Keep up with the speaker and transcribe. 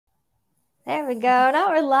There we go. Now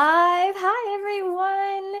we're live. Hi,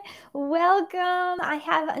 everyone. Welcome. I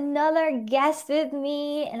have another guest with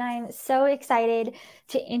me, and I'm so excited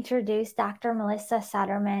to introduce Dr. Melissa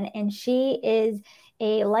Sundermann. And she is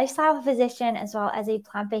a lifestyle physician as well as a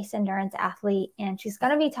plant-based endurance athlete. And she's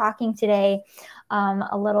going to be talking today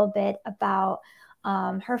a little bit about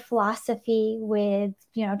her philosophy with,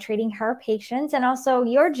 treating her patients and also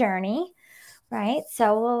your journey. Right.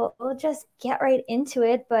 So we'll just get right into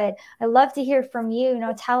it. But I'd love to hear from you.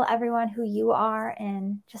 Tell everyone who you are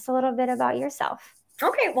and just a little bit about yourself.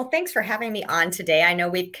 Okay. Well, thanks for having me on today. I know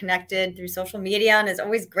we've connected through social media, and it's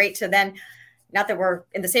always great to then, not that we're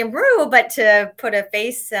in the same room, but to put a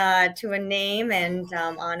face to a name and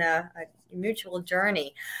on a mutual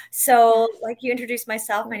journey. So like you introduced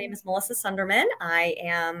myself, my name is Melissa Sundermann. I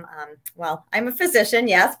am, I'm a physician,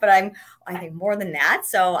 yes, but I think more than that.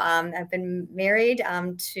 So I've been married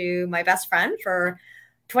to my best friend for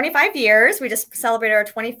 25 years. We just celebrated our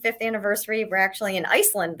 25th anniversary. We're actually in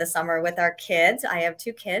Iceland this summer with our kids. I have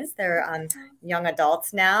two kids. They're young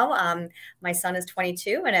adults now. My son is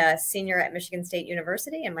 22 and a senior at Michigan State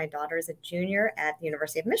University, and my daughter is a junior at the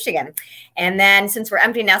University of Michigan. And then since we're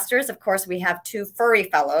empty nesters, of course, we have two furry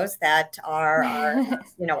fellows that are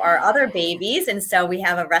our other babies. And so we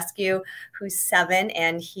have a rescue who's 7,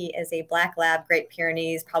 and he is a black lab, Great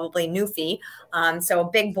Pyrenees, probably Newfie. So a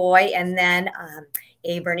big boy. And then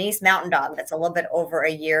a Bernese mountain dog that's a little bit over a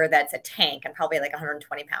year. That's a tank and probably like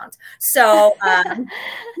 120 pounds. So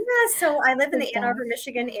so I live in the Ann Arbor,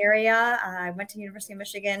 Michigan area. I went to University of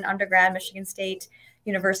Michigan, undergrad, Michigan State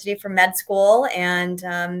University for med school. And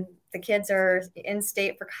the kids are in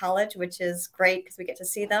state for college, which is great because we get to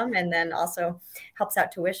see them, and then also helps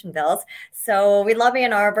out tuition bills. So we love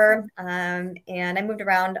Ann Arbor. And I moved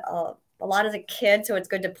around a lot as a kid, so it's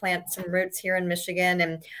good to plant some roots here in Michigan.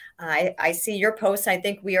 And I see your posts. I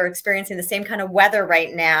think we are experiencing the same kind of weather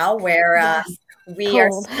right now, where we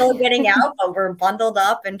are still getting out, but we're bundled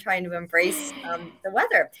up and trying to embrace the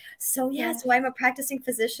weather. So so I'm a practicing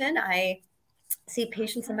physician. I see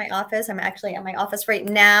patients in my office. I'm actually at my office right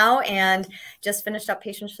now and just finished up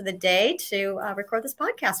patients for the day to record this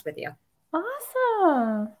podcast with you.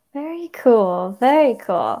 Awesome. Very cool. Very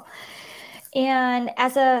cool. And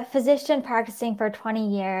as a physician practicing for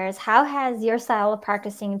 20 years, how has your style of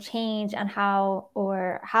practicing changed and how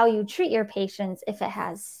you treat your patients, if it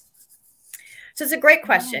has? So it's a great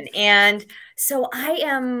question. And so I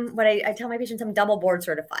am, what I tell my patients, I'm double board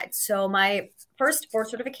certified. So my first board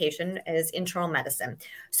certification is internal medicine.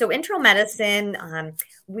 So internal medicine,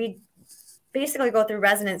 we basically go through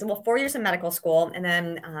residency, 4 years of medical school, and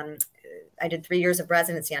then I did 3 years of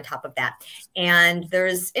residency on top of that. And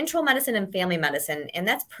there's internal medicine and family medicine, and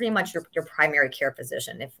that's pretty much your primary care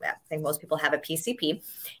physician. I think most people have a PCP,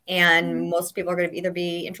 and most people are going to either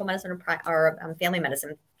be internal medicine or family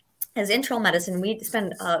medicine. As internal medicine, we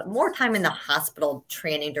spend more time in the hospital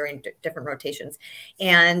training during different rotations.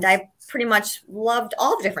 And I pretty much loved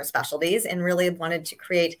all the different specialties and really wanted to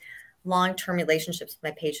create long-term relationships with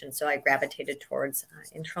my patients. So I gravitated towards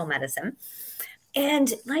internal medicine.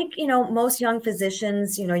 And like, most young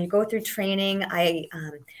physicians, you go through training. I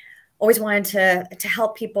always wanted to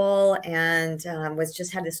help people, and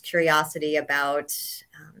had this curiosity about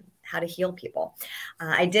how to heal people.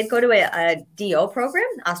 I did go to a DO program,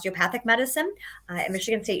 osteopathic medicine, at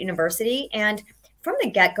Michigan State University. And from the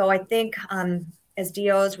get-go, I think as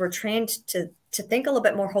DOs, we're trained to think a little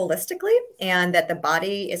bit more holistically, and that the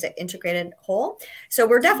body is an integrated whole. So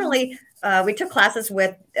we're definitely, we took classes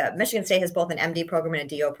with, Michigan State has both an MD program and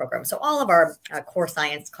a DO program. So all of our core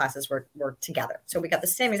science classes were together. So we got the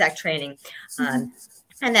same exact training.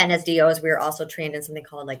 And then as DOs, we were also trained in something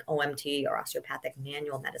called like OMT, or osteopathic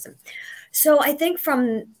manual medicine. So I think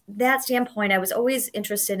from that standpoint, I was always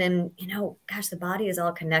interested in, gosh, the body is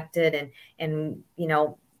all connected, and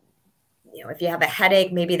if you have a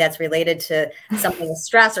headache, maybe that's related to something with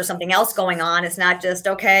stress or something else going on. It's not just,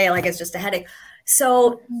 it's just a headache.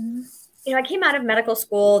 So, I came out of medical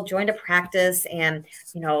school, joined a practice, and,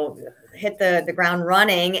 hit the ground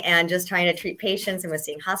running and just trying to treat patients, and was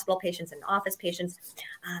seeing hospital patients and office patients,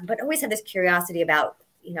 but always had this curiosity about,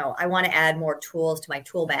 I want to add more tools to my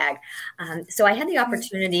tool bag. So I had the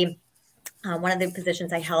opportunity. One of the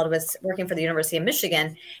positions I held was working for the University of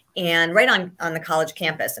Michigan, and right on the college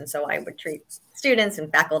campus. And so I would treat students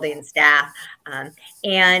and faculty and staff.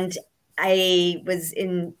 And I was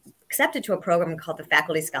accepted to a program called the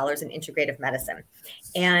Faculty Scholars in Integrative Medicine.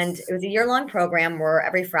 And it was a year-long program where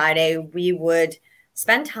every Friday we would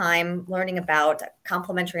spend time learning about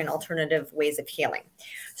complementary and alternative ways of healing.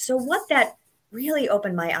 So what that really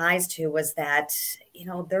opened my eyes to was that, you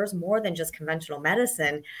know, there's more than just conventional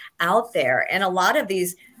medicine out there. And a lot of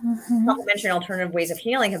these complementary and alternative ways of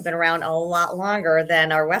healing have been around a lot longer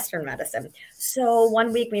than our Western medicine. So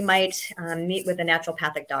one week we might meet with a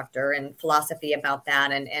naturopathic doctor and philosophy about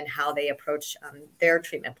that and how they approach their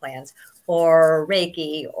treatment plans, or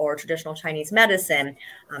Reiki, or traditional Chinese medicine,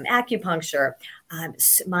 acupuncture,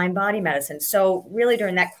 mind-body medicine. So really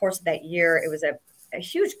during that course of that year, it was a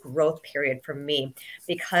huge growth period for me,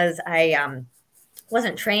 because I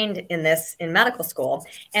wasn't trained in this in medical school.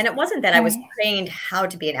 And it wasn't that I was trained how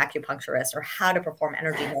to be an acupuncturist or how to perform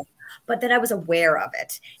energy healing, but that I was aware of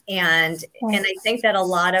it. And I think that a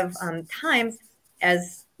lot of times,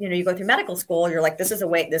 as you know, you go through medical school, you're like, this is a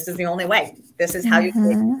way, this is the only way. This is how you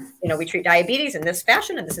know, we treat diabetes in this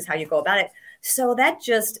fashion, and this is how you go about it. So that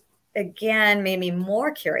just, again, made me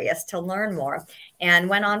more curious to learn more, and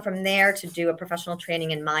went on from there to do a professional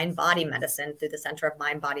training in mind-body medicine through the Center of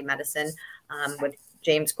Mind-Body Medicine with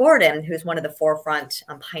James Gordon, who's one of the forefront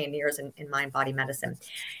pioneers in mind-body medicine.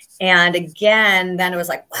 And again, then it was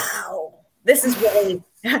like, wow, this is really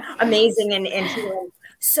amazing and healing.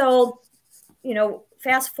 So, you know,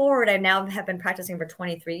 fast forward, I now have been practicing for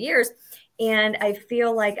 23 years, and I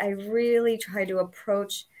feel like I really try to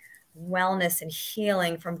approach wellness and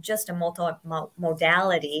healing from just a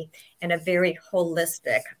multi-modality and a very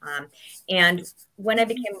holistic. And when I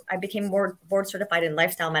became board certified in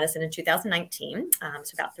lifestyle medicine in 2019,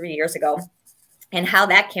 so about 3 years ago. And how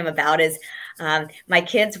that came about is my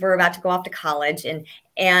kids were about to go off to college,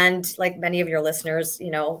 and like many of your listeners, you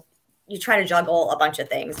know, you try to juggle a bunch of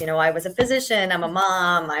things. You know, I was a physician, I'm a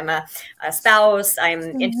mom, I'm a spouse, I'm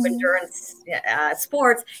into endurance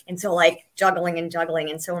sports. And so like juggling.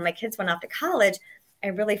 And so when my kids went off to college, I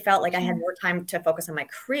really felt like I had more time to focus on my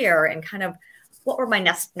career and kind of what were my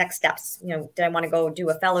next steps. You know, did I want to go do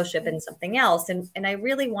a fellowship in something else? And I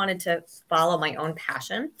really wanted to follow my own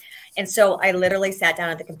passion. And so I literally sat down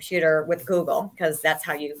at the computer with Google, because that's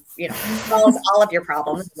how you know, solve all of your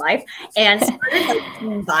problems in life, and started like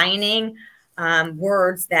combining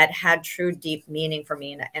words that had true deep meaning for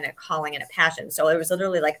me and a calling and a passion. So it was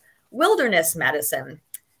literally like wilderness medicine,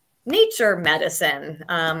 nature medicine,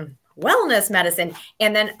 wellness medicine,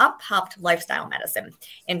 and then up popped lifestyle medicine.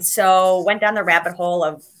 And so went down the rabbit hole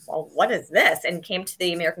of, well, what is this? And came to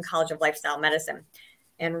the American College of Lifestyle Medicine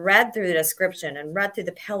and read through the description and read through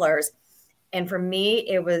the pillars. And for me,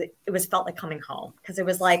 it was felt like coming home, because it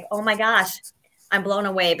was like, oh my gosh, I'm blown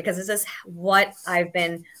away, because this is what I've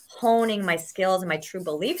been honing my skills and my true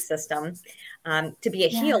belief system to be a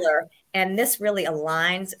healer. And this really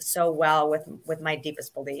aligns so well with my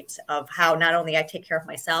deepest beliefs of how not only I take care of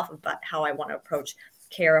myself, but how I want to approach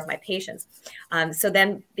care of my patients. So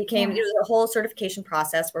then became a whole certification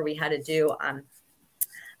process where we had to do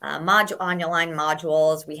online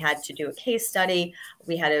modules. We had to do a case study.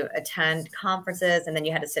 We had to attend conferences, and then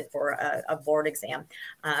you had to sit for a board exam.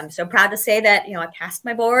 So proud to say that, you know, I passed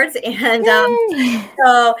my boards, and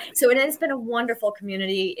so it has been a wonderful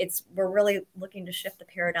community. We're really looking to shift the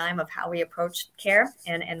paradigm of how we approach care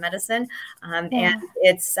and medicine. And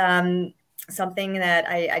it's something that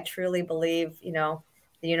I truly believe, you know,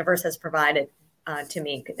 the universe has provided to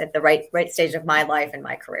me at the right stage of my life and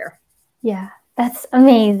my career. Yeah. That's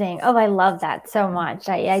amazing. Oh, I love that so much.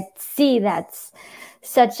 I see that's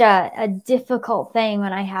such a difficult thing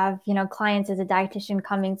when I have, you know, clients as a dietitian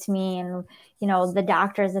coming to me, and, you know, the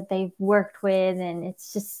doctors that they've worked with, and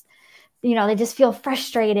it's just, you know, they just feel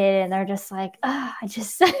frustrated, and they're just like, oh, I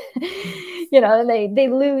just, you know, they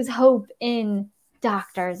lose hope in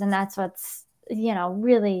doctors. And that's what's, you know,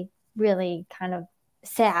 really, really kind of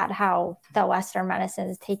sad how the Western medicine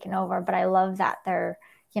is taken over. But I love that there,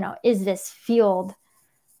 you know, is this field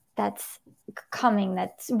that's coming,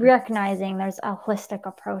 that's recognizing there's a holistic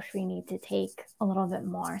approach we need to take a little bit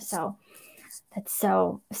more. So that's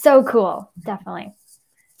so cool. Definitely.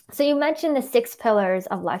 So you mentioned the 6 pillars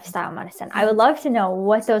of lifestyle medicine. I would love to know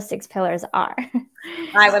what those 6 pillars are.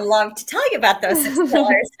 I would love to tell you about those 6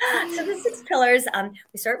 pillars. So the 6 pillars,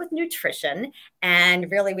 we start with nutrition,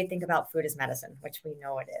 and really we think about food as medicine, which we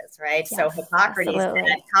know it is, right? Yes, so Hippocrates said,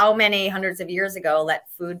 how many hundreds of years ago, let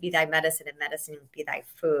food be thy medicine and medicine be thy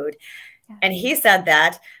food. Yeah. And he said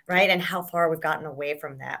that, right? And how far we've gotten away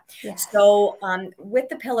from that. Yes. So with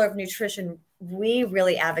the pillar of nutrition, we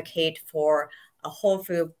really advocate for a whole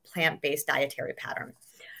food, plant-based dietary pattern.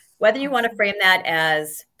 Whether you want to frame that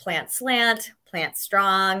as plant slant, plant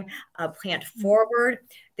strong, plant forward,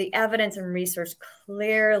 the evidence and research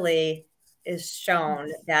clearly is shown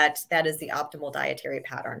that that is the optimal dietary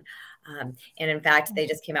pattern. And in fact, they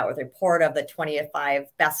just came out with a report of the 25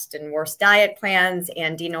 best and worst diet plans.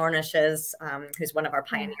 And Dean Ornish's, who's one of our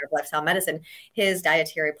pioneers of lifestyle medicine, his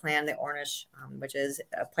dietary plan, the Ornish, which is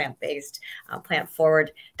a plant-based,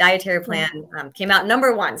 plant-forward dietary plan, came out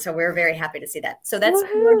 #1. So we're very happy to see that. So that's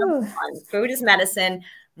 #1. Food is medicine.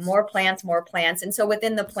 More plants, more plants. And so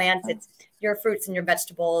within the plants, it's your fruits and your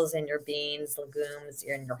vegetables and your beans, legumes,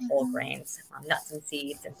 and your whole grains, nuts and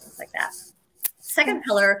seeds and things like that. Second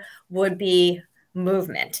pillar would be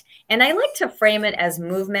movement. And I like to frame it as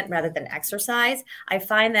movement rather than exercise. I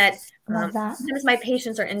find that sometimes my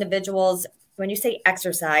patients or individuals, when you say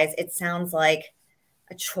exercise, it sounds like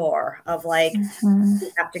a chore of like,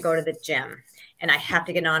 you have to go to the gym and I have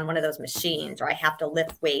to get on one of those machines or I have to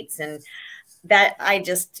lift weights. And that I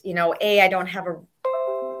just, I don't have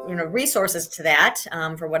resources to that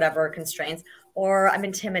for whatever constraints, or I'm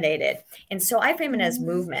intimidated. And so I frame it as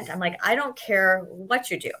movement. I'm like, I don't care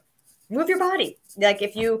what you do. Move your body. Like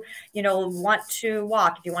if you, want to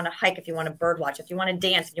walk, if you want to hike, if you want to bird watch, if you want to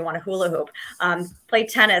dance, if you want to hula hoop, play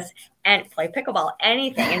tennis and play pickleball,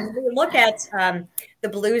 anything. And we look at the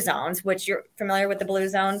blue zones, which you're familiar with the blue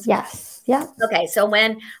zones? Yes. Yeah. Okay. So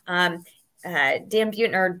when Dan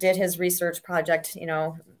Buettner did his research project,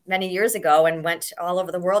 many years ago and went all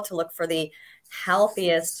over the world to look for the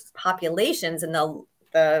healthiest populations and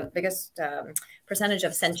the biggest percentage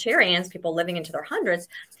of centurions, people living into their hundreds,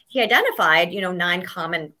 he identified, 9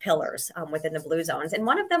 common pillars within the blue zones. And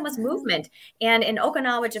one of them was movement. And in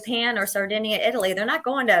Okinawa, Japan, or Sardinia, Italy, they're not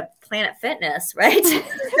going to Planet Fitness, right?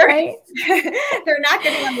 They're not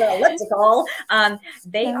getting on the elliptical.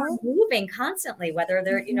 They are moving constantly, whether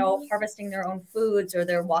they're, harvesting their own foods or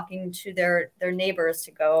they're walking to their neighbors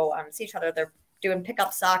to go see each other. They're doing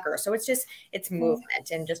pickup soccer. So it's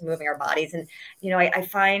movement and just moving our bodies. And, I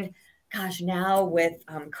find, gosh, now with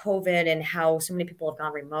COVID and how so many people have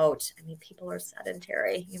gone remote, people are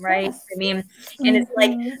sedentary, right? Yes. And it's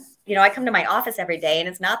like, I come to my office every day and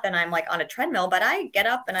it's not that I'm like on a treadmill, but I get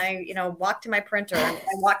up and I, walk to my printer and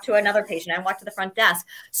I walk to another patient. I walk to the front desk.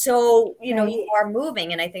 So, you are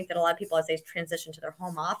moving. And I think that a lot of people, as they transition to their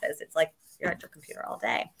home office, it's like you're at your computer all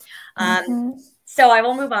day. So I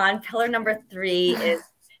will move on. Pillar #3 is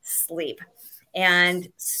sleep. And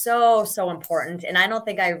so important. And I don't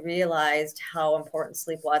think I realized how important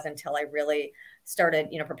sleep was until I really started,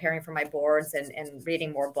 preparing for my boards and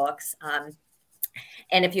reading more books.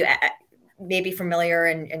 And if you may be familiar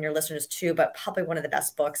and your listeners too, but probably one of the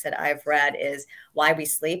best books that I've read is Why We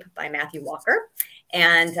Sleep by Matthew Walker.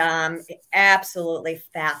 And absolutely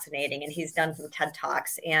fascinating. And he's done some TED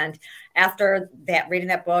Talks. And after that, reading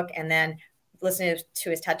that book and then listening to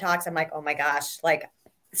his TED Talks, I'm like, oh my gosh, like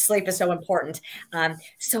sleep is so important.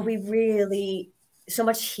 So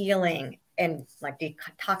much healing and like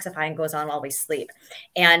detoxifying goes on while we sleep.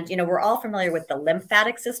 And, we're all familiar with the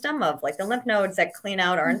lymphatic system of like the lymph nodes that clean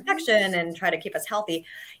out our infection and try to keep us healthy.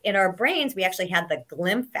 In our brains, we actually have the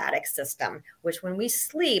glymphatic system, which when we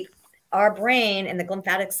sleep, our brain and the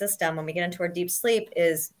glymphatic system, when we get into our deep sleep,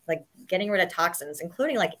 is like getting rid of toxins,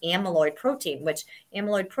 including like amyloid protein, which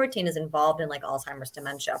amyloid protein is involved in like Alzheimer's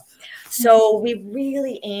dementia. So we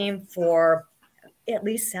really aim for at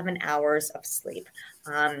least 7 hours of sleep.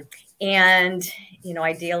 And,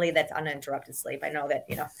 ideally that's uninterrupted sleep. I know that,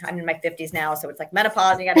 I'm in my 50s now, so it's like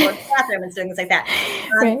menopause and you got to go to the bathroom and things like that.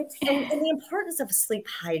 And the importance of sleep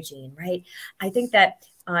hygiene, right? I think that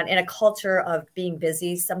in a culture of being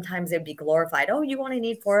busy, sometimes it'd be glorified. Oh, you only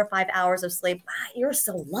need 4 or 5 hours of sleep. Wow, you're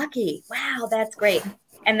so lucky. Wow, that's great.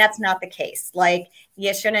 And that's not the case. Like,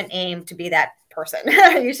 you shouldn't aim to be that person.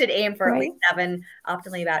 You should aim for at least 7,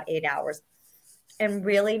 optimally about 8 hours. And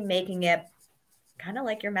really making it kind of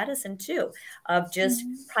like your medicine too, of just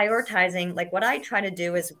prioritizing. Like what I try to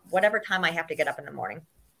do is whatever time I have to get up in the morning,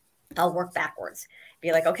 I'll work backwards.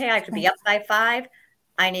 Be like, okay, I have to be up by 5.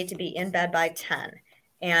 I need to be in bed by 10.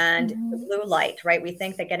 And the blue light, right? We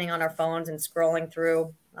think that getting on our phones and scrolling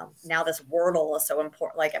through, now this Wordle is so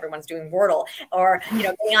important, like everyone's doing Wordle, or,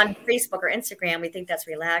 getting on Facebook or Instagram, we think that's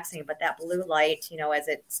relaxing, but that blue light, as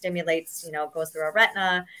it stimulates, goes through our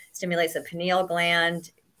retina, stimulates the pineal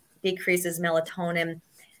gland, decreases melatonin.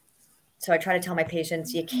 So I try to tell my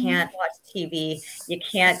patients, you can't watch TV, you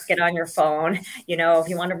can't get on your phone. If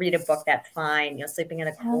you want to read a book, that's fine. Sleeping in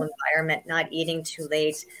a cool environment, not eating too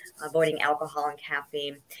late, avoiding alcohol and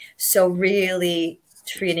caffeine. So really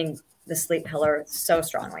treating the sleep pillar so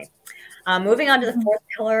strongly. Moving on to the 4th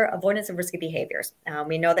pillar, avoidance of risky behaviors.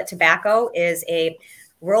 We know that tobacco is a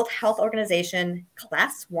World Health Organization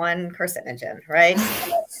class 1 carcinogen, right?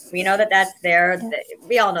 We know that that's there.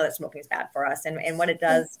 We all know that smoking is bad for us and what it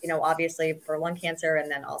does, obviously for lung cancer, and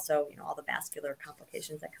then also, all the vascular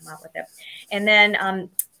complications that come out with it. And then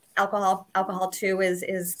alcohol too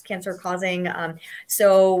is cancer causing.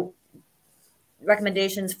 So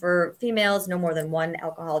recommendations for females, no more than 1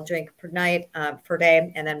 alcohol drink per night, per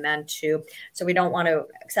day, and then men 2. So we don't want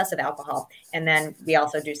excessive alcohol. And then we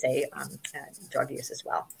also do say drug use as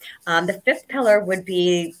well. The 5th pillar would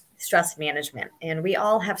be stress management. And we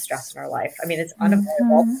all have stress in our life. I mean, it's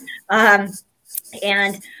unavoidable.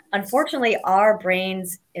 And unfortunately, our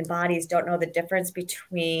brains and bodies don't know the difference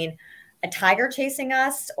between a tiger chasing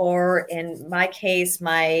us, or in my case,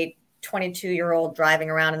 my 22-year-old driving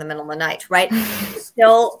around in the middle of the night, right?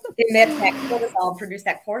 Still emit that cortisol, produce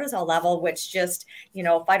that cortisol level, which just,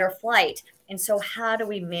 fight or flight. And so how do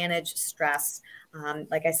we manage stress?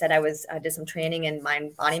 Like I said, I did some training in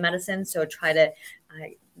mind body medicine. So try to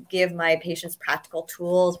give my patients practical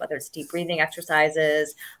tools, whether it's deep breathing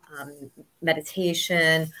exercises,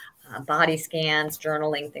 meditation, body scans,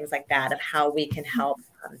 journaling, things like that, of how we can help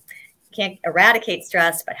can't eradicate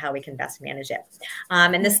stress, but how we can best manage it.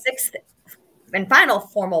 And the 6th and final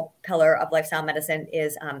formal pillar of lifestyle medicine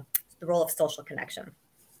is the role of social connection.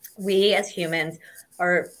 We as humans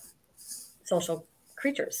are social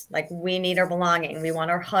creatures. Like, we need our belonging. We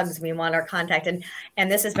want our hugs. We want our contact.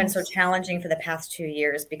 And this has been so challenging for the past 2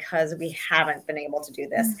 years because we haven't been able to do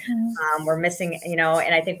this. We're missing,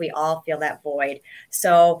 and I think we all feel that void.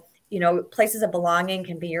 So, places of belonging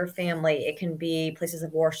can be your family. It can be places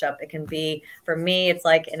of worship. It can be, for me, it's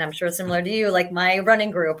like, and I'm sure similar to you, like my running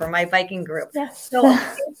group or my biking group. Yes. So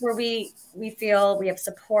where we feel we have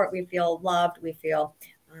support, we feel loved, we feel,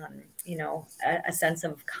 a sense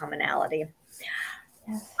of commonality.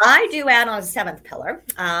 Yes. I do add on a 7th pillar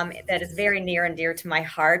that is very near and dear to my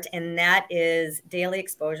heart, and that is daily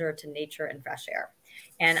exposure to nature and fresh air.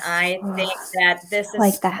 And I think that this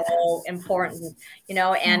is so important, and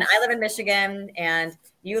I live in Michigan and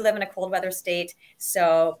you live in a cold weather state.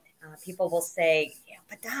 So people will say,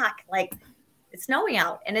 but doc, like, it's snowing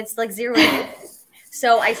out and it's like 0 degrees.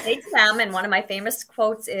 So I say to them, and one of my famous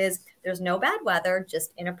quotes is, there's no bad weather,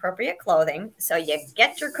 just inappropriate clothing. So you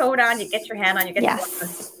get your coat on, you get your hat on, you get your on,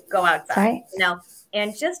 go outside,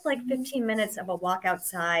 and just like 15 minutes of a walk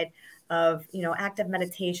outside, of, active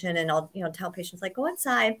meditation. And I'll, tell patients, like, go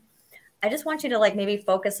outside. I just want you to like maybe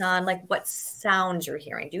focus on like what sounds you're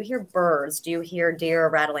hearing. Do you hear birds? Do you hear deer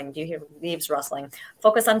rattling? Do you hear leaves rustling?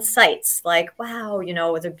 Focus on sights, like, wow,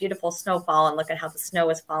 it's a beautiful snowfall and look at how the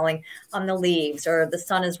snow is falling on the leaves, or the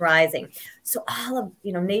sun is rising. So all of,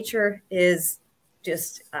 nature is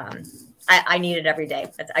just, I need it every day.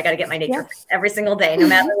 I got to get my nature every single day, no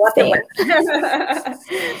matter what the weather.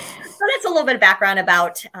 So that's a little bit of background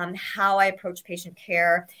about how I approach patient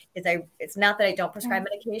care. It's not that I don't prescribe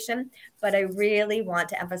medication, but I really want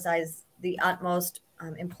to emphasize the utmost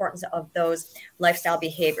importance of those lifestyle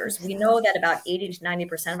behaviors. We know that about 80 to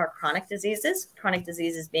 90% of our chronic diseases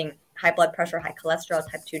being high blood pressure, high cholesterol,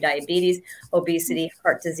 type 2 diabetes, obesity,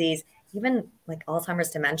 heart disease, even like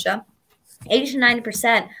Alzheimer's, dementia, 80 to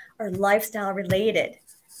 90% are lifestyle related.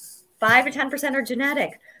 5 to 10% are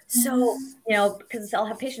genetic. So, because I'll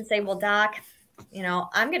have patients say, well, doc,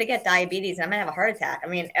 I'm going to get diabetes and I'm going to have a heart attack. I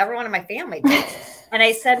mean, everyone in my family did. And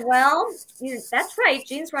I said, well, that's right.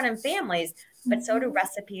 Genes run in families, but so do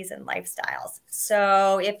recipes and lifestyles.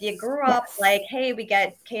 So if you grew up like, hey, we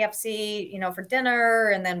get KFC, for dinner,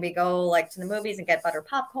 and then we go like to the movies and get butter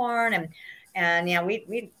popcorn, and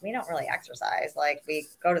we don't really exercise. Like, we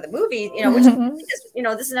go to the movies, which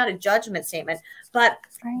is, this is not a judgment statement, but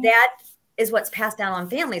that is what's passed down on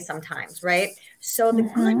families sometimes, right? So the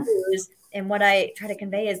good news, and what I try to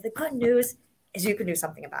convey is, the good news is you can do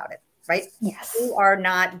something about it, right? Yes. You are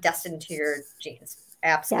not destined to your genes.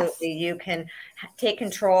 Absolutely. Yes. You can take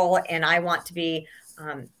control, and I want to be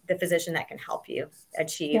the physician that can help you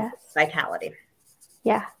achieve vitality.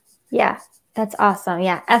 Yeah. Yeah. That's awesome.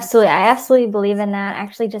 Yeah, absolutely. I absolutely believe in that. I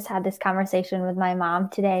actually just had this conversation with my mom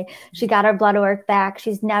today. She got her blood work back.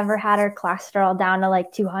 She's never had her cholesterol down to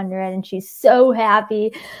like 200, and she's so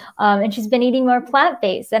happy. And she's been eating more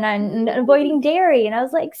plant-based and avoiding dairy. And I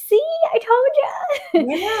was like, see, I told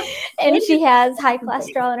you. Yeah. And she has high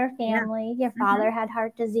cholesterol in her family. Your father had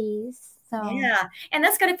heart disease. So. Yeah. And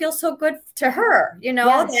that's going to feel so good to her,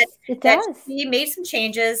 that she made some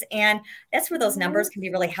changes. And that's where those numbers can be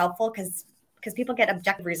really helpful, because people get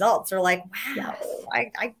objective results. They're like, wow,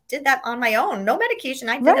 I did that on my own. No medication.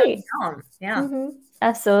 I did that on my own. Yeah.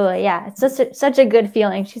 Absolutely. Yeah. It's such a good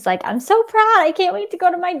feeling. She's like, I'm so proud. I can't wait to go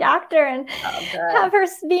to my doctor and Oh, good. have her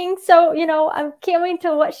being so, I can't wait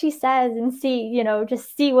to what she says and see,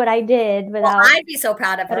 just see what I did Well, without I'd be so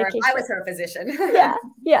proud of her if I medication. was her physician. Yeah.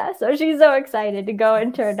 Yeah. So she's so excited to go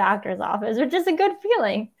into her doctor's office, which is a good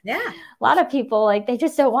feeling. Yeah. A lot of people, like, they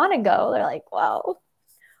just don't want to go. They're like, well,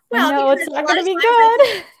 I Well, know because it's a not lot going to of be times I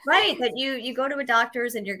think, good. right, that you go to a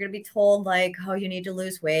doctor's and you're going to be told like, oh, you need to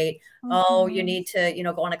lose weight. Oh, you Mhm. need to,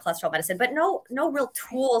 go on a cholesterol medicine, but no real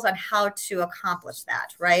tools on how to accomplish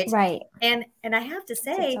that, right? Right. And I have to It's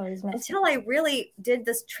say, always missing. until I really did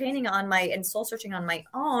this training on my and soul searching on my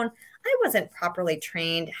own, I wasn't properly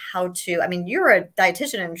trained how to. I mean, you're a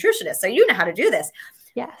dietitian and nutritionist, so you know how to do this.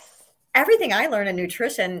 Yes. Everything I learned in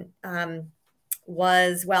nutrition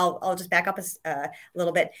was, well, I'll just back up a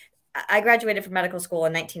little bit. I graduated from medical school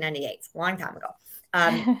in 1998, a long time ago.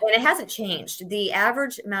 And it hasn't changed. The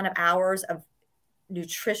average amount of hours of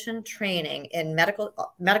nutrition training in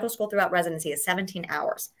medical school throughout residency is 17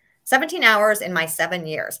 hours. 17 hours in my 7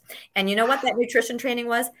 years. And you know what that nutrition training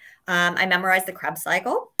was? I memorized the Krebs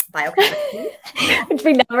cycle, biochemistry. Which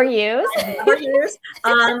we never use.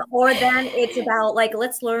 Or then it's about like,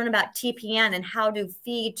 let's learn about TPN and how to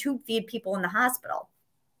feed people in the hospital.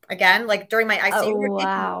 Again, like during my ICU. Oh,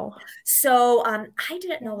 wow. So I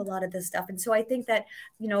didn't know a lot of this stuff. And so I think that,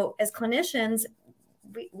 as clinicians,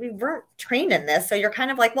 we weren't trained in this. So you're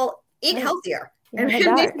kind of like, well, eat healthier. And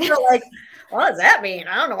people are like, what does that mean?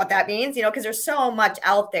 I don't know what that means, because there's so much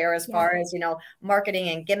out there as far as, marketing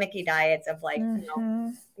and gimmicky diets of like,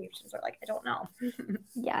 patients are like, I don't know.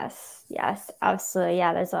 Yes, absolutely.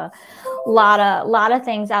 Yeah, there's a lot of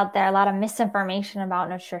things out there, a lot of misinformation about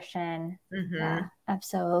nutrition. Yeah,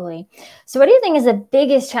 absolutely. So what do you think is the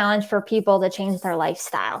biggest challenge for people to change their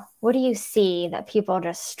lifestyle? What do you see that people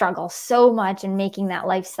just struggle so much in making that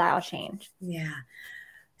lifestyle change? Yeah.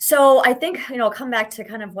 So I think, come back to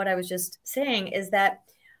kind of what I was just saying is that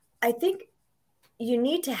I think you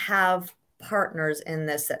need to have partners in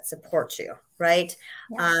this that support you, right?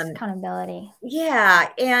 Yes, accountability. Yeah.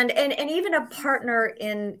 And even a partner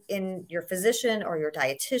in your physician or your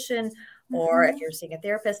dietitian, or if you're seeing a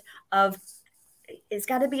therapist, it's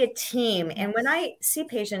got to be a team. And when I see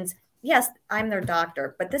patients, yes, I'm their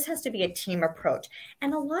doctor, but this has to be a team approach.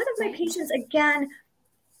 And a lot of my patients, again,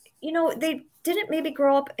 they didn't maybe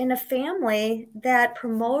grow up in a family that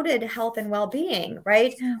promoted health and well-being,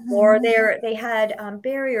 right? Or they had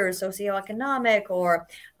barriers, socioeconomic, or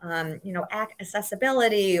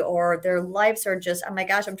accessibility, or their lives are just, oh my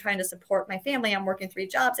gosh, I'm trying to support my family, I'm working 3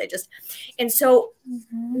 jobs. And so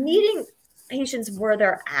meeting patients where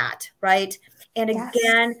they're at, right? And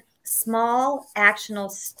again, small actionable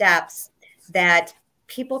steps that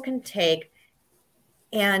people can take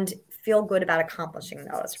and feel good about accomplishing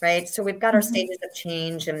those, right? So we've got our stages of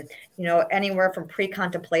change, and anywhere from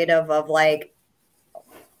pre-contemplative of like,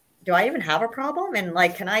 do I even have a problem? And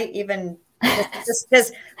like, can I even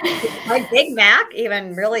does my Big Mac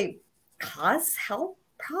even really cause health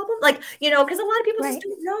problem? Like, because a lot of people just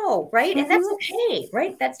don't know, right? And that's okay,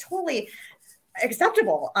 right? That's totally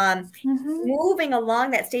acceptable. Moving along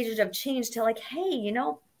that stages of change to like, hey,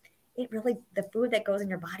 it really, the food that goes in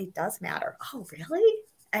your body does matter. Oh, really?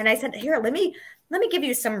 And I said, here, let me give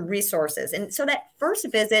you some resources. And so that first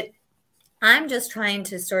visit, I'm just trying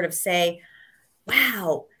to sort of say,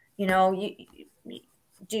 wow,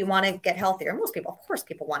 do you want to get healthier? Most people, of course,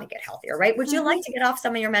 people want to get healthier, right? Would you like to get off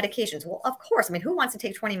some of your medications? Well, of course. I mean, who wants to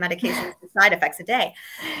take 20 medications with side effects a day?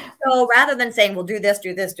 So rather than saying, well, do this,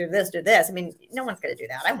 do this, do this, do this. I mean, no one's going to do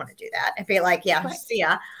that. I want to do that. I'd be like, yeah, see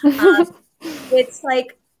ya. It's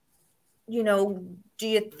like, do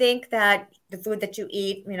you think that the food that you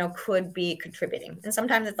eat, could be contributing? And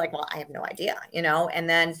sometimes it's like, well, I have no idea, and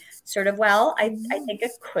then sort of, well, I think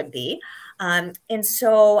it could be. And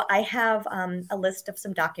so I have a list of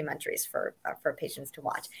some documentaries for patients to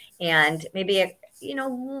watch, and maybe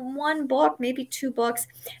one book, maybe 2 books.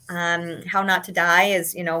 How Not to Die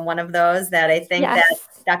is one of those that I think that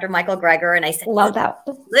Dr. Michael Greger, and I said, love that.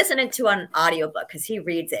 Listen to an audiobook because he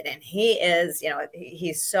reads it, and he is,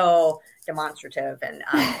 he's so demonstrative and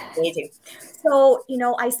engaging. So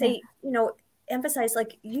I say, emphasize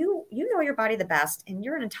like you know your body the best, and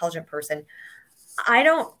you're an intelligent person.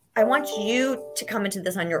 I want you to come into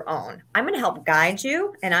this on your own. I'm going to help guide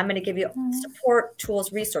you, and I'm going to give you support,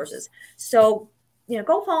 tools, resources. So,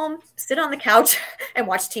 go home, sit on the couch and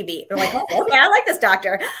watch TV. They're like, oh, okay, I like this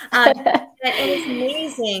doctor. And it's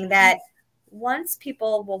amazing that once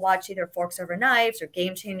people will watch either Forks Over Knives or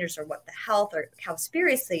Game Changers or What the Health or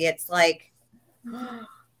Cowspiracy, it's like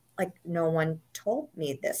no one told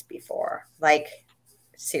me this before. Like,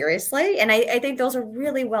 seriously. And I think those are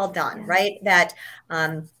really well done, right? That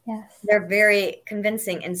they're very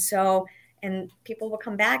convincing. And so, and people will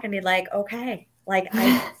come back and be like, okay, like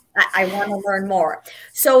I want to learn more.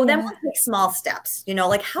 So then we'll take small steps, you know,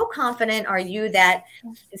 like how confident are you that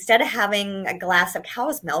instead of having a glass of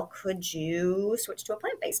cow's milk, could you switch to a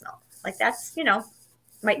plant-based milk? Like that's, you know,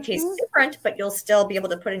 might taste different, but you'll still be able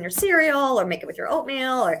to put in your cereal or make it with your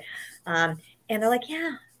oatmeal or, and they're like,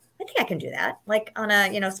 yeah, I think I can do that. Like on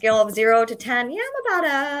a, you know, scale of 0 to 10. Yeah, I'm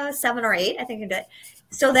about a 7 or 8. I think I can do it.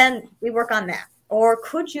 So then we work on that. Or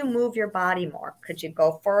could you move your body more? Could you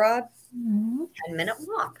go for a 10-minute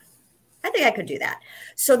walk? I think I could do that.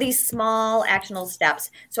 So these small actionable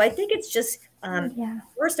steps. So I think it's just,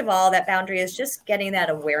 first of all, that boundary is just getting that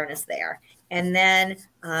awareness there. And then,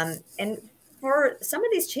 and for some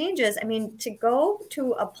of these changes, I mean, to go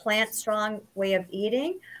to a plant strong way of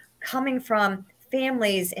eating, coming from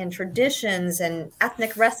families and traditions and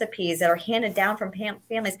ethnic recipes that are handed down from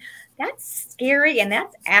families, that's scary and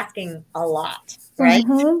that's asking a lot, right?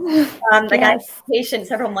 I got a patient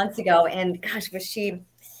several months ago and gosh, was she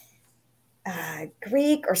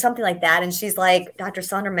Greek or something like that? And she's like, Dr.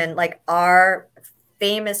 Sundermann, like our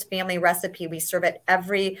famous family recipe we serve at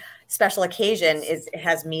every special occasion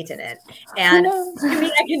has meat in it. And I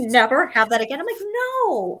mean, I can never have that again. I'm like,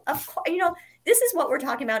 no, of course, you know, this is what we're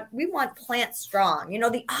talking about. We want plant strong. You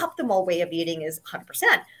know, the optimal way of eating is 100%.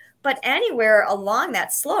 But anywhere along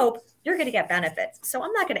that slope, you're going to get benefits. So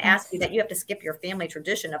I'm not going to ask you that you have to skip your family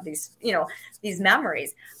tradition of these, you know, these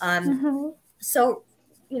memories. So,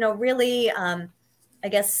 you know, really, I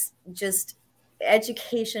guess just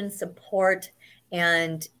education, support,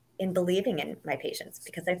 and in believing in my patients.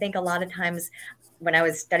 Because I think a lot of times when I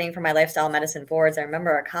was studying for my lifestyle medicine boards, I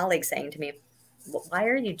remember a colleague saying to me, well, why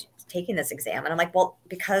are you taking this exam? And I'm like, well,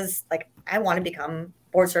 because like I want to become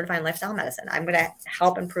board certified in lifestyle medicine. I'm going to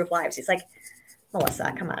help improve lives. He's like,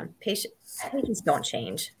 Melissa, come on, patients don't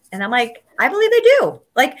change. And I'm like, I believe they do.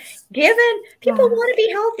 Like, given people want to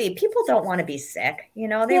be healthy, people don't want to be sick. You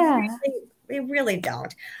know, they really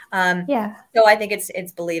don't. So I think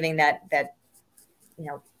it's believing that you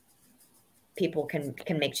know, people can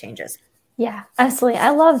make changes. Yeah, absolutely. I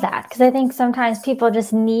love that because I think sometimes people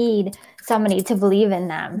just need somebody to believe in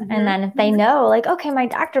them. And then if they know, like, okay, my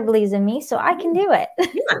doctor believes in me, so I can do it.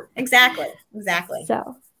 Yeah, exactly. Exactly.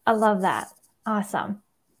 So I love that. Awesome.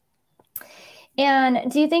 And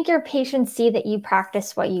do you think your patients see that you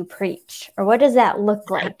practice what you preach? Or what does that look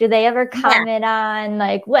like? Do they ever comment on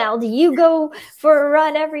like, well, do you go for a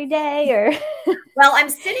run every day? Or well, I'm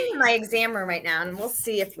sitting in my exam room right now and we'll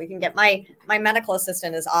see if we can get my medical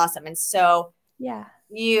assistant is awesome. And so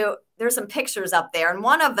there's some pictures up there. And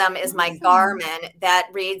one of them is my Garmin that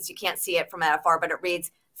reads, you can't see it from afar, but it reads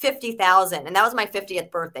 50,000. And that was my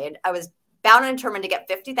 50th birthday. I was bound and determined to get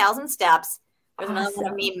 50,000 steps. There's another one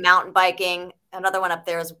of me mountain biking. Another one up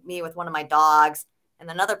there is me with one of my dogs. And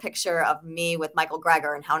another picture of me with Michael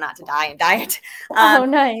Greger and how not to die and diet. Oh,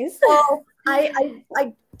 nice. So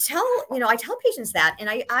I tell patients that, and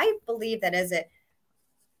I believe that as a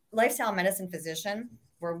lifestyle medicine physician,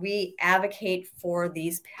 where we advocate for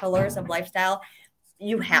these pillars of lifestyle,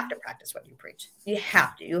 you have to practice what you preach. You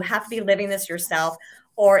have to be living this yourself,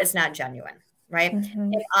 or it's not genuine. Right.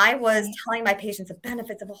 If I was telling my patients the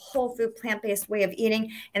benefits of a whole food, plant-based way of eating,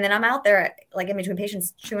 and then I'm out there like in between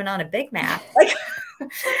patients chewing on a Big Mac, like,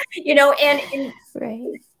 you know, and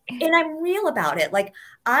I'm real about it. Like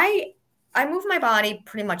I move my body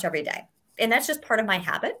pretty much every day, and that's just part of my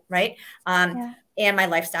habit. Right. And my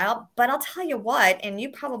lifestyle. But I'll tell you what, and you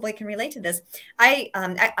probably can relate to this. I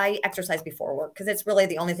exercise before work because it's really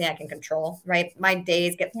the only thing I can control, right? My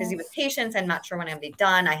days get busy with patients. I'm not sure when I'm going to be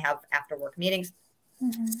done. I have after work meetings.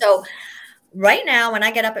 So right now, when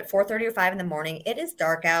I get up at 4:30 or 5 in the morning, it is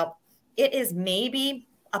dark out. It is maybe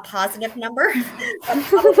a positive number,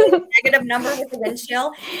 probably a negative number with the wind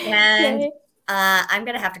chill. And I'm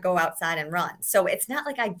going to have to go outside and run. So it's not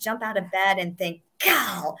like I jump out of bed and think,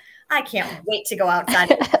 God, I can't wait to go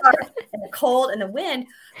outside in the dark and the cold and the wind.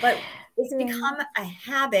 But it's become a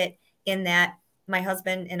habit in that my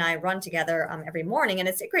husband and I run together every morning. And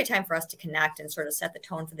it's a great time for us to connect and sort of set the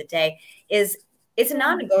tone for the day. It's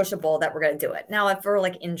non-negotiable that we're going to do it. Now, if we're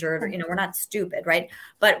like injured, or, you know, we're not stupid, right?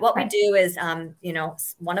 But what we do is, you know,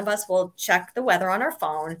 one of us will check the weather on our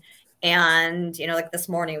phone. And, you know, like this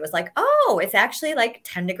morning it was like, oh, it's actually like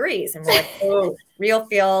 10 degrees. And we're like, oh, real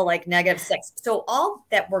feel like -6. So all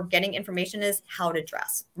that we're getting information is how to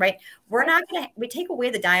dress, right? We're not going to, we take away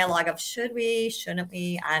the dialogue of should we, shouldn't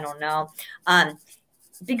we? I don't know.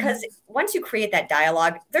 Because once you create that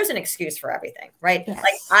dialogue, there's an excuse for everything, right?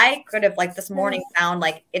 Like I could have like this morning found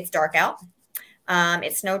like it's dark out.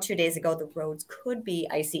 It snowed 2 days ago. The roads could be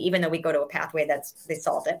icy, even though we go to a pathway they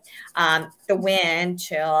solved it. The wind,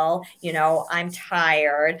 chill, I'm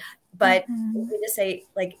tired. But we just say,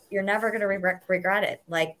 like, you're never going to regret it.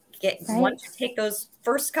 Like, once you take those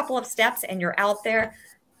first couple of steps and you're out there,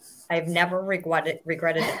 I've never regretted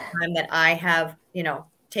the time that I have,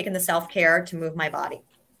 taken the self-care to move my body.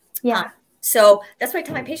 Yeah. So that's why I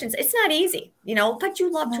tell my patients, it's not easy, but you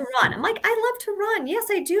love to run. I'm like, I love to run. Yes,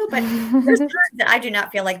 I do. But there's times that I do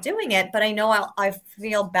not feel like doing it, but I know I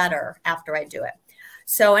feel better after I do it.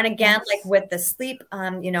 So, and again, like with the sleep,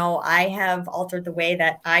 I have altered the way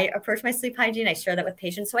that I approach my sleep hygiene. I share that with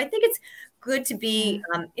patients. So I think it's good to be,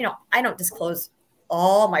 I don't disclose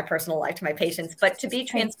all my personal life to my patients, but to be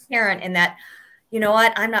transparent in that, you know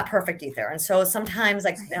what, I'm not perfect either. And so sometimes,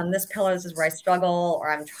 like on this pillar, this is where I struggle,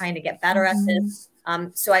 or I'm trying to get better at this.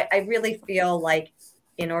 So I really feel like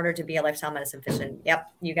in order to be a lifestyle medicine physician,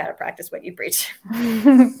 yep, you got to practice what you preach.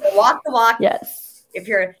 So walk the walk. Yes. If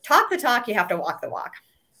you're talk the talk, you have to walk the walk.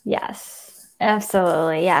 Yes,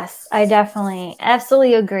 absolutely. Yes, I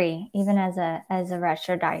absolutely agree. Even as a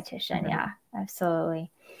registered dietitian. Yeah,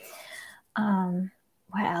 absolutely.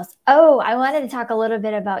 What else? Oh, I wanted to talk a little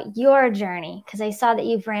bit about your journey, because I saw that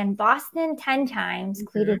you've ran Boston 10 times,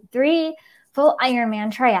 completed 3 full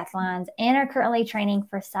Ironman triathlons, and are currently training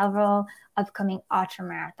for several upcoming ultra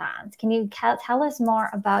marathons. Can you tell us more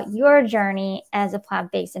about your journey as a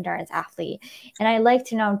plant-based endurance athlete? And I'd like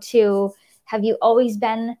to know too, have you always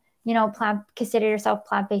been, consider yourself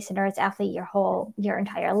plant-based endurance athlete your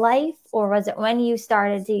entire life? Or was it when you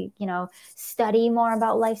started to, study more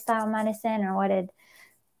about lifestyle medicine, or what did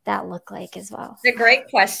that look like as well? It's a great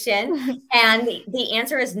question. And the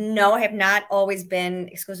answer is no, I have not always been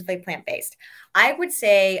exclusively plant-based. I would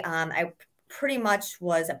say I pretty much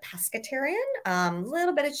was a pescatarian, a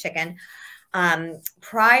little bit of chicken.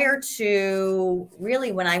 Prior to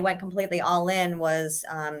really when I went completely all in was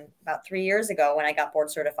about 3 years ago when I got board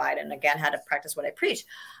certified and again had to practice what I preach.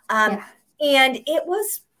 And it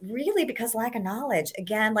was really because lack of knowledge.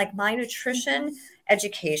 Again, like my nutrition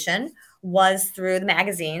education was through the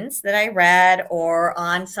magazines that I read, or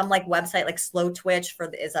on some like website like Slow Twitch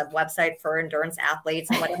is a website for endurance athletes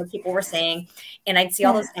and whatever people were saying. And I'd see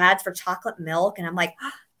all those ads for chocolate milk, and I'm like,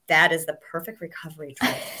 oh, that is the perfect recovery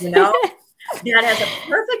drink, that has a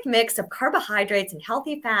perfect mix of carbohydrates and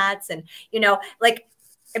healthy fats and,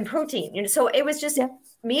 and protein. So it was just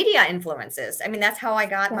media influences. I mean, that's how I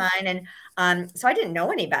got mine. And so I didn't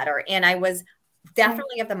know any better. And I was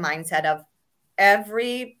definitely of the mindset of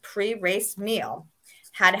every pre-race meal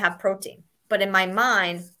had to have protein. But in my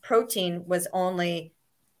mind, protein was only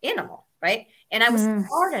animal, right? And I was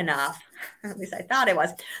smart enough, at least I thought I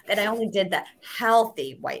was, that I only did the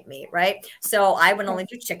healthy white meat, right? So I would only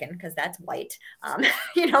do chicken because that's white, and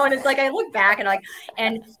it's like I look back and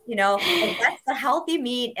and that's the healthy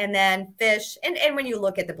meat, and then fish. And when you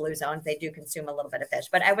look at the blue zones, they do consume a little bit of fish.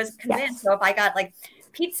 But I was convinced, so if I got like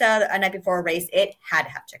pizza a night before a race, it had to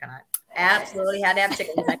have chicken on it. Absolutely had to have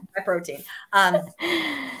chicken because I need my protein.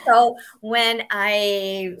 So when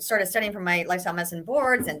I started studying for my lifestyle medicine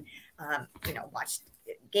boards and watched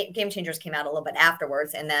Game Changers came out a little bit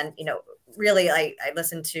afterwards. And then, really I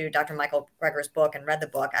listened to Dr. Michael Greger's book and read the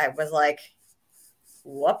book. I was like,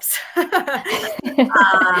 whoops. And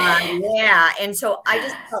so I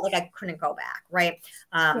just felt like I couldn't go back. Right.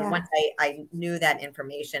 Once I knew that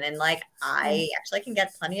information, and like, I actually can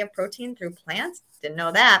get plenty of protein through plants. Didn't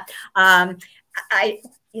know that.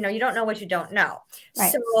 You don't know what you don't know.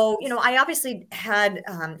 Right. So, I obviously had,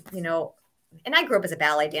 and I grew up as a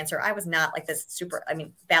ballet dancer. I was not like this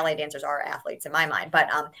ballet dancers are athletes in my mind, but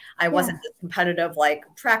I wasn't this competitive like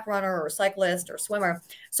track runner or cyclist or swimmer.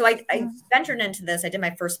 So I ventured into this. I did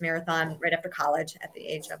my first marathon right after college at the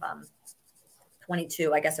age of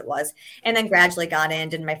 22, I guess it was. And then gradually got in,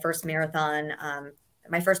 did my first marathon,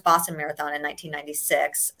 my first Boston Marathon in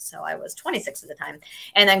 1996. So I was 26 at the time.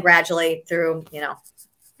 And then gradually through,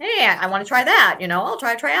 hey, I want to try that. I'll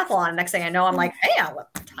try a triathlon. Next thing I know, I'm like, hey, I'll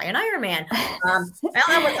try an Ironman.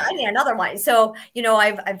 I need another one. So,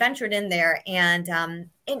 I've ventured in there, and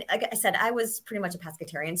like I said, I was pretty much a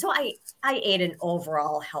pescatarian. So I ate an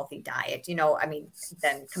overall healthy diet,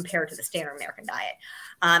 then compared to the standard American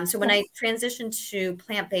diet. So when I transitioned to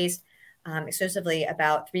plant-based exclusively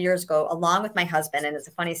about 3 years ago, along with my husband, and it's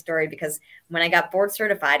a funny story because when I got board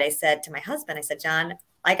certified, I said to my husband, I said, John,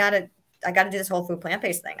 I got to do this whole food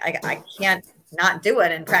plant-based thing. I can't not do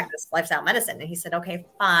it and practice lifestyle medicine. And he said, okay,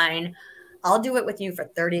 fine. I'll do it with you for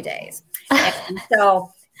 30 days. And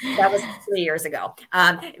so That was 3 years ago.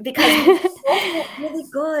 Because we both feel really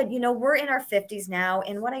good. You know, we're in our 50s now.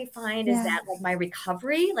 And what I find is that like my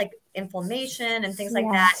recovery, like inflammation and things like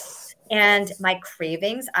that, and my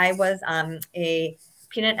cravings, I was a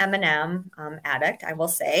peanut M&M addict, I will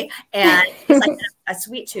say. And it's like a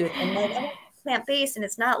sweet tooth. And like I went plant-based, and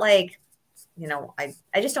it's not like, you know, I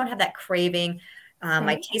just don't have that craving.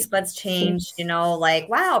 My taste buds changed, you know, like,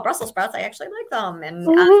 wow, Brussels sprouts, I actually like them.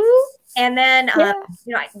 And then,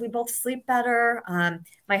 you know, we both sleep better.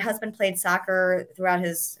 My husband played soccer throughout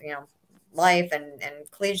his, you know, life and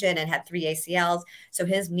collegiate, and had 3 ACLs. So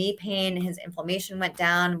his knee pain, his inflammation went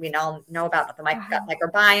down. We now know about the gut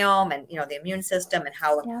microbiome and, you know, the immune system and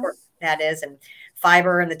how important that is. And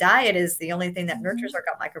fiber in the diet is the only thing that nurtures our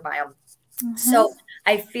gut microbiome. So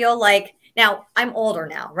I feel like, now I'm older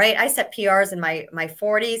now, right? I set PRs in my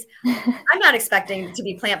 40s. I'm not expecting to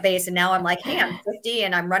be plant-based. And now I'm like, hey, I'm 50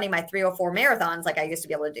 and I'm running my 304 marathons like I used to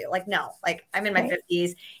be able to do. Like, no, like I'm in my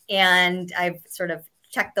 50s and I've sort of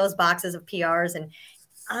checked those boxes of PRs, and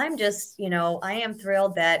I'm just, you know, I am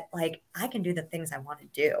thrilled that like I can do the things I want to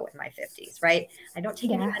do in my 50s, right? I don't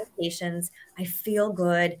take any medications. I feel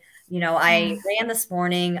good. You know, I ran this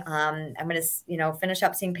morning. I'm going to, you know, finish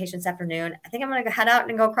up seeing patients this afternoon. I think I'm going to head out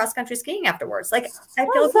and go cross country skiing afterwards. Like I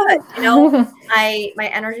feel good. You know, my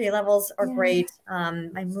energy levels are great.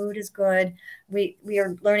 My mood is good. We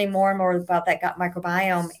are learning more and more about that gut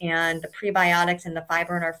microbiome and the prebiotics and the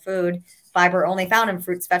fiber in our food. Fiber only found in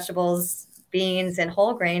fruits, vegetables, beans, and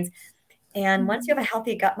whole grains. And once you have a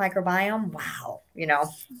healthy gut microbiome, wow, you know,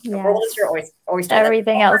 the world is your oyster.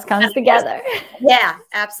 Everything else comes together. Yeah,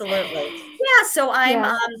 absolutely. Yeah. So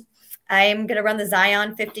I'm going to run the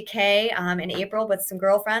Zion 50K in April with some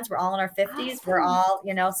girlfriends. We're all in our 50s. We're all,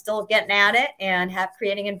 you know, still getting at it and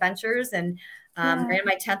creating adventures, and ran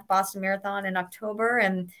my 10th Boston Marathon in October.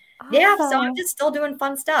 And so I'm just still doing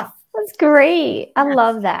fun stuff. That's great. I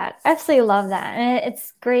love that. Absolutely love that. And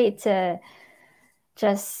it's great to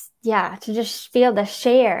just be able to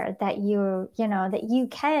share that you know, that you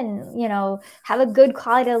can, you know, have a good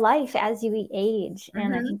quality of life as you age.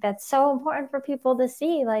 And I think that's so important for people to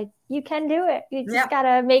see, like, you can do it. You just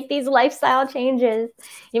gotta make these lifestyle changes,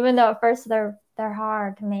 even though at first they're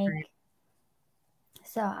hard to make.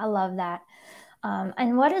 So I love that.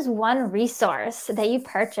 And what is one resource that you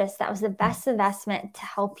purchased that was the best investment to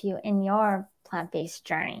help you in your plant-based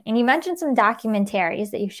journey? And you mentioned some documentaries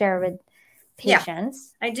that you share with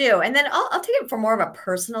patients. I do. And then I'll take it from more of a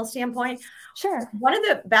personal standpoint. Sure. One of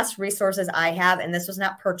the best resources I have, and this was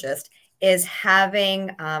not purchased, is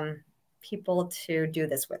having people to do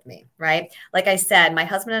this with me, right? Like I said, my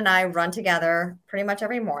husband and I run together pretty much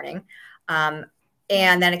every morning.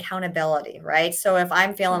 And then accountability, right? So if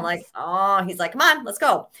I'm feeling like, oh, he's like, come on, let's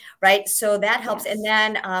go, right? So that helps. And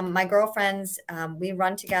then my girlfriends, we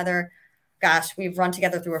run together. Gosh, we've run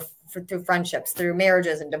together through friendships, through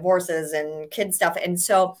marriages and divorces and kid stuff. And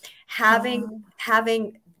so having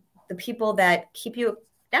the people that keep you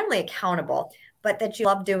not only accountable, but that you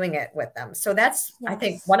love doing it with them. So that's, I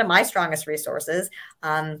think, one of my strongest resources.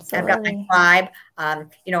 I've got my tribe.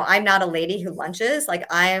 You know, I'm not a lady who lunches. Like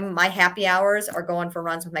my happy hours are going for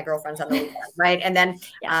runs with my girlfriends on the weekend, right? And then,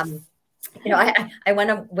 you know, I went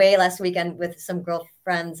away last weekend with some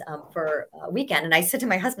girlfriends for a weekend. And I said to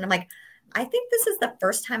my husband, I'm like, I think this is the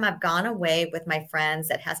first time I've gone away with my friends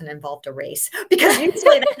that hasn't involved a race, because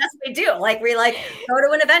usually that's what we do. Like we go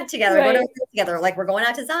to an event together, go to a race together, like we're going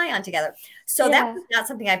out to Zion together. So that was not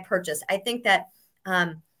something I purchased. I think that,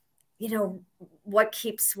 you know, what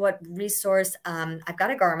resource, I've got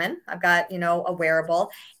a Garmin, I've got, you know, a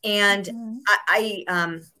wearable, and I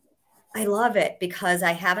love it because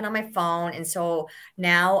I have it on my phone. And so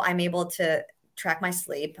now I'm able to track my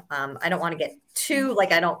sleep. I don't want to get too,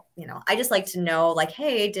 like, I just like to know, like,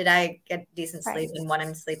 hey, did I get decent sleep and when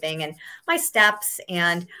I'm sleeping and my steps.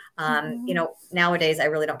 And, you know, nowadays I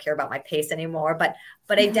really don't care about my pace anymore, but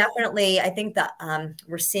I think that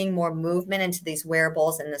we're seeing more movement into these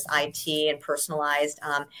wearables and this IT and personalized,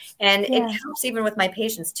 and it helps even with my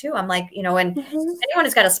patients too. I'm like, you know, and anyone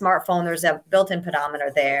who's got a smartphone, there's a built-in pedometer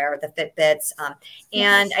there, the Fitbits.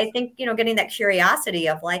 And I think, you know, getting that curiosity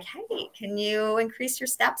of like, hey, can you increase your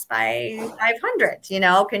steps by 500, you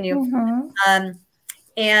know, can you,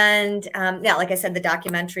 like I said, the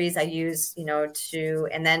documentaries I use, you know,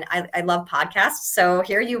 and then I love podcasts. So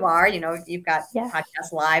here you are, you know, you've got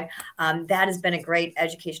Podcast Live. That has been a great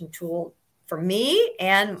education tool for me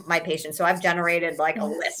and my patients. So I've generated like a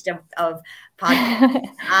list of podcasts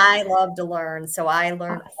I love to learn. So I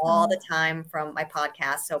learn all the time from my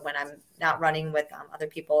podcast. So when I'm not running with other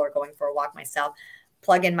people or going for a walk myself,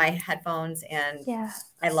 plug in my headphones, and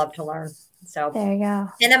I love to learn. So there you go.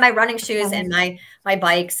 And then my running shoes and my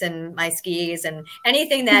bikes and my skis and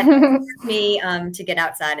anything that me to get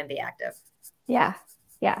outside and be active. Yeah.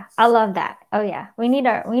 Yeah. I love that. Oh yeah. We need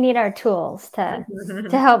our tools to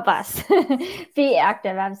help us be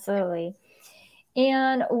active. Absolutely.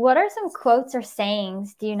 And what are some quotes or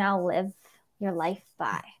sayings do you now live your life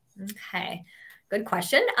by? Okay. Good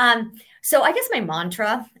question. So I guess my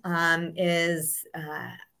mantra is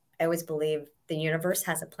I always believe the universe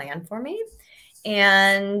has a plan for me.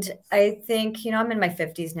 And I think, you know, I'm in my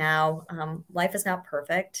 50s now. Life is not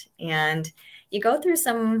perfect. And you go through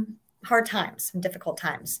some hard times, some difficult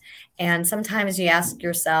times. And sometimes you ask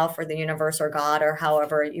yourself or the universe or God or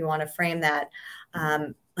however you want to frame that,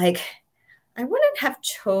 like, I wouldn't have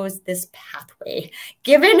chose this pathway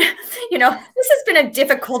given, you know, this has been a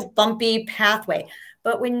difficult, bumpy pathway.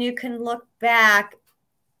 But when you can look back,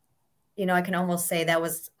 you know, I can almost say that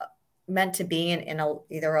was meant to be in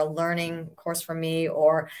either a learning course for me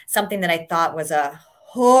or something that I thought was a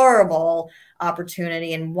horrible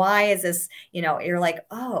opportunity. And why is this, you know, you're like,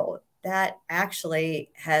 oh, that actually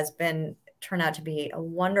has been turned out to be a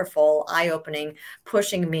wonderful, eye-opening,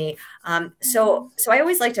 pushing me. So I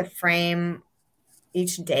always like to frame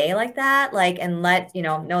each day like that, like, and let, you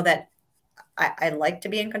know that I like to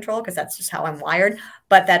be in control because that's just how I'm wired,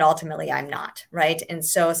 but that ultimately I'm not, right? And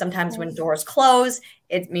so sometimes when doors close,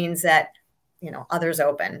 it means that, you know, others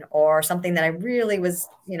open, or something that I really was,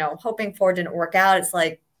 you know, hoping for didn't work out. It's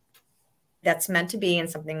like, that's meant to be, and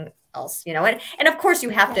something else, you know, and of course you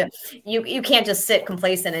have to, you can't just sit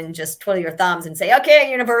complacent and just twiddle your thumbs and say,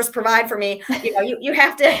 okay, universe, provide for me. You know, you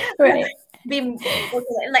have to be, and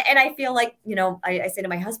I feel like, you know, I say to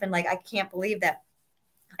my husband, like, I can't believe that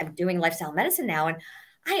I'm doing lifestyle medicine now. And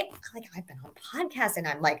I've been on podcasts and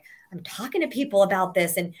I'm talking to people about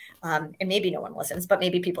this, and maybe no one listens, but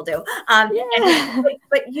maybe people do.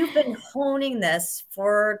 But you've been honing this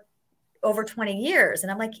for over 20 years.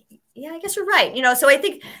 And I'm like, yeah, I guess you're right. You know, so I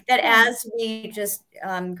think that as we just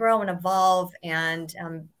grow and evolve and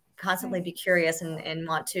constantly be curious and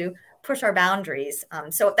want to push our boundaries.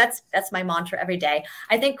 So that's my mantra every day.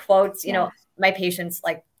 I think quotes, you know, my patients,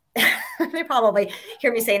 like, they probably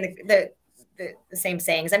hear me saying the same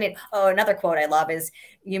sayings. I mean, another quote I love is,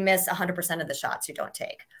 you miss 100% of the shots you don't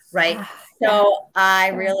take. Right. So I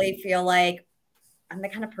really feel like I'm the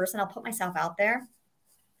kind of person, I'll put myself out there,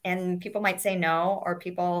 and people might say no, or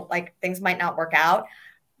people, like, things might not work out.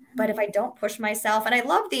 But if I don't push myself, and I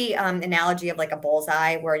love the analogy of like a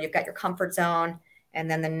bullseye, where you've got your comfort zone,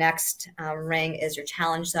 and then the next ring is your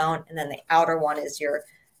challenge zone, and then the outer one is your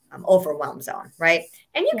overwhelm zone, right?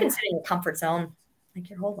 And you can sit in your comfort zone like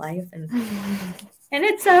your whole life, and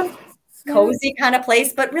it's a cozy kind of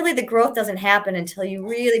place, but really the growth doesn't happen until you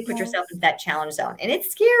really put yourself in that challenge zone, and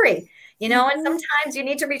it's scary, you know. And sometimes you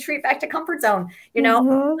need to retreat back to comfort zone, you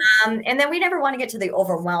know. And then we never want to get to the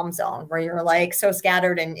overwhelm zone, where you're like so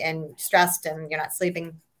scattered and stressed and you're not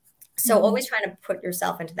sleeping. So always trying to put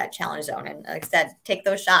yourself into that challenge zone, and like I said, take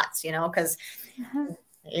those shots, you know, because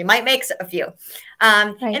you might make a few.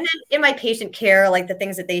 And then in my patient care, like, the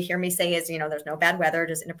things that they hear me say is, you know, there's no bad weather,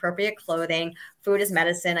 just inappropriate clothing. Food is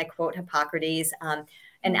medicine. I quote Hippocrates.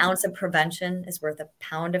 An ounce of prevention is worth a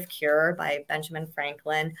pound of cure, by Benjamin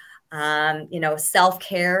Franklin. You know,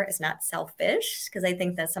 self-care is not selfish, because I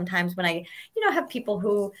think that sometimes when I, you know, have people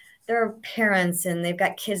who, they're parents and they've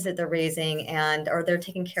got kids that they're raising, or they're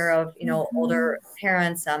taking care of, you know, older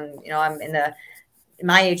parents. You know, I'm in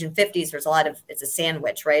my age in 50s, there's a lot of, it's a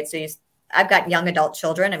sandwich, right? So I've got young adult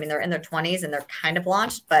children. I mean, they're in their 20s and they're kind of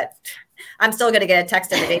launched, but I'm still going to get a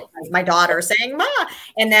text every day from my daughter saying, Ma,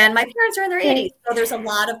 and then my parents are in their 80s. So there's a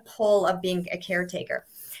lot of pull of being a caretaker.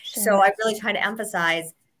 So I really try to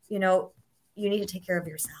emphasize, you know, you need to take care of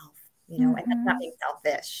yourself, you know, and that's not being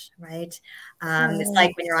selfish, right? It's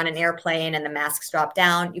like when you're on an airplane and the masks drop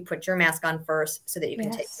down, you put your mask on first so that you can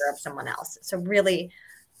take care of someone else. So really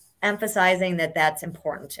emphasizing that that's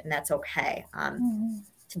important and that's okay,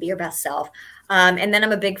 to be your best self. And then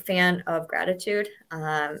I'm a big fan of gratitude.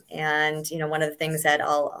 And, you know, one of the things that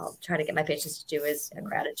I'll try to get my patients to do is a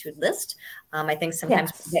gratitude list. I think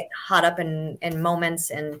sometimes we get caught up in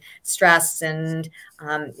moments and stress, and,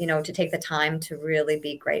 you know, to take the time to really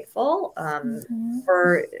be grateful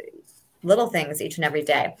for little things each and every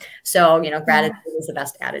day. So, you know, gratitude is the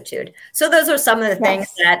best attitude. So those are some of the things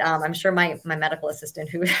that I'm sure my medical assistant,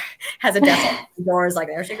 who has a desk door, is like,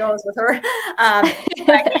 there she goes with her.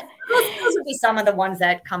 Those would be some of the ones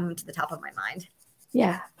that come to the top of my mind.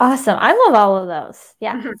 Yeah. Awesome. I love all of those.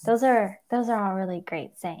 Yeah. Those are all really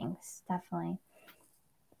great sayings. Definitely.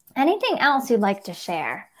 Anything else you'd like to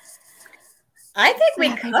share? I think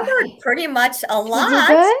So we covered pretty much a we did lot.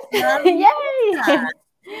 good. Yeah. Yay.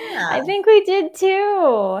 Yeah. I think we did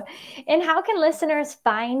too. And how can listeners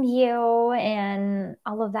find you and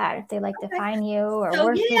all of that if they like to Okay. find you or So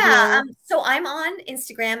work with yeah, you? so I'm on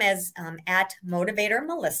Instagram as at Motivator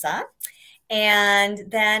Melissa. And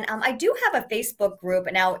then I do have a Facebook group.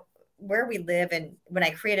 And now where we live, and when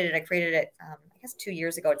I created it, I guess 2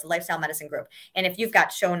 years ago. It's a lifestyle medicine group. And if you've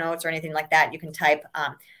got show notes or anything like that, you can type,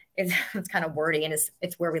 it's kind of wordy, and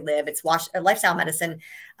it's where we live. It's lifestyle medicine,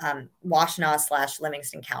 Washtenaw /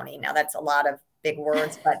 Livingston County. Now that's a lot of big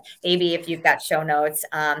words, but maybe if you've got show notes.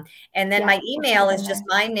 And then Yeah, my we'll put email it is in just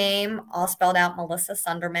there. my name, all spelled out, Melissa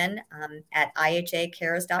Sundermann, at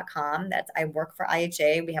ihacares.com. That's, I work for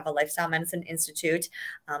IHA. We have a lifestyle medicine institute.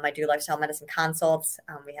 I do lifestyle medicine consults.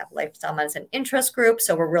 We have lifestyle medicine interest groups.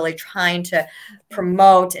 So we're really trying to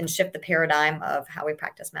promote and shift the paradigm of how we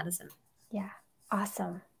practice medicine. Yeah,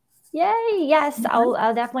 awesome. Yay. Yes,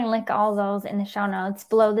 I'll definitely link all those in the show notes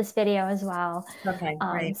below this video as well. Okay,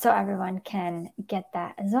 great. So everyone can get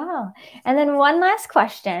that as well. And then one last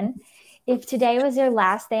question. If today was your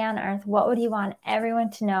last day on earth, what would you want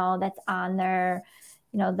everyone to know that's on their,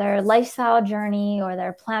 their lifestyle journey or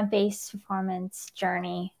their plant-based performance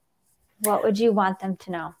journey? What would you want them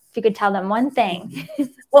to know? If you could tell them one thing.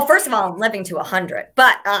 Well, first of all, I'm living to 100,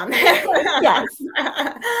 but yes.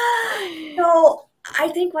 So I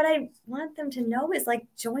think what I want them to know is like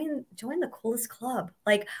join the coolest club.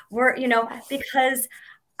 Like we're, because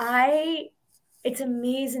it's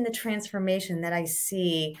amazing the transformation that I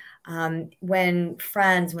see when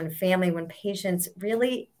friends, when family, when patients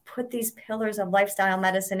really put these pillars of lifestyle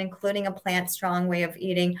medicine, including a plant strong way of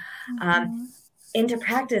eating, into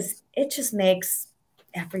practice. It just makes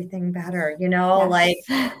everything better, Yes.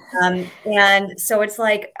 and so it's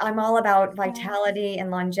like, I'm all about vitality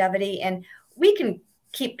and longevity, and we can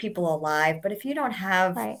keep people alive, but if you don't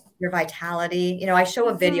have your vitality, I show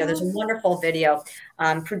a video. There's a wonderful video.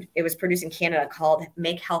 It was produced in Canada called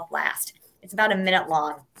Make Health Last. It's about a minute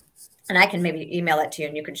long, and I can maybe email it to you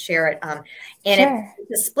and you can share it.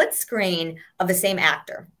 It's a split screen of the same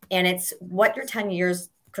actor, and it's what your 10 years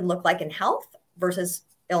could look like in health versus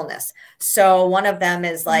illness. So one of them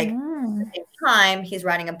is like, at the same time, he's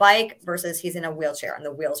riding a bike versus he's in a wheelchair and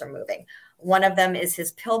the wheels are moving. One of them is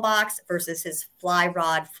his pill box versus his fly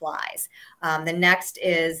rod flies. The next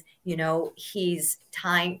is, he's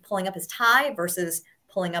pulling up his tie versus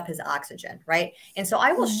pulling up his oxygen, right? And so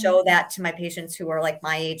I will show that to my patients who are like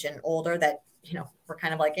my age and older, that, we're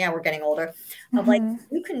kind of like, yeah, we're getting older. Of like,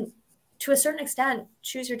 you can, to a certain extent,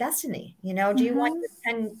 choose your destiny. Do you want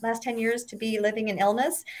your last 10 years to be living in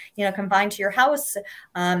illness, confined to your house?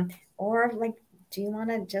 Or like, do you want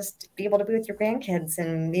to just be able to be with your grandkids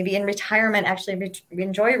and maybe in retirement, actually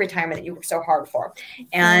enjoy your retirement that you worked so hard for?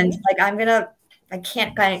 And like, I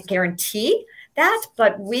can't guarantee that,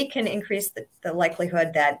 but we can increase the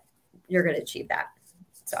likelihood that you're going to achieve that.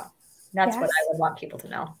 So that's what I would want people to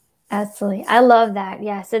know. Absolutely. I love that.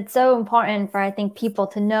 Yes. It's so important for, I think, people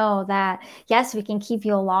to know that, yes, we can keep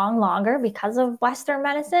you along longer because of Western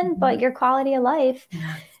medicine, but your quality of life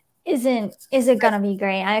isn't going to be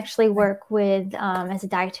great. I actually work with, as a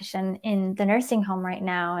dietitian in the nursing home right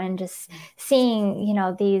now, and just seeing,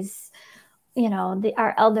 these,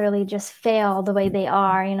 our elderly just fail the way they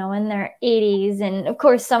are, in their 80s. And of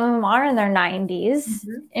course, some of them are in their 90s,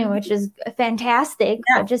 and which is fantastic.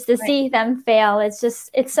 But just to see them fail, it's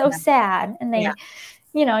so sad. And they,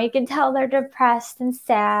 you can tell they're depressed and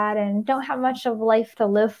sad and don't have much of life to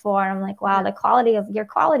live for. And I'm like, wow, your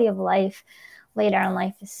quality of life later in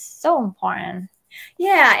life is so important.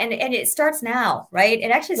 Yeah. And it starts now, right?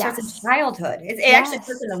 It actually starts in childhood. It actually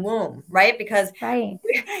starts in the womb, right? Because,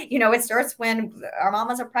 it starts when our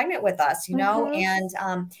mamas are pregnant with us,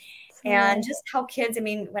 and just how kids, I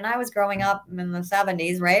mean, when I was growing up in the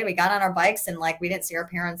 70s, right, we got on our bikes and like, we didn't see our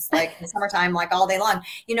parents like in the summertime, like all day long,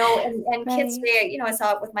 and kids today, I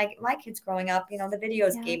saw it with my kids growing up, the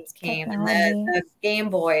videos games came, and the Game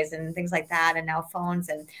Boys and things like that, and now phones,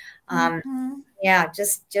 and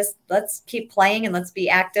just let's keep playing and let's be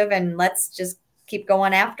active and let's just keep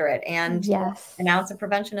going after it. And an ounce of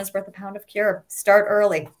prevention is worth a pound of cure. Start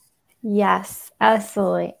early. Yes,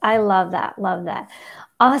 absolutely. I love that. Love that.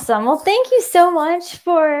 Awesome. Well, thank you so much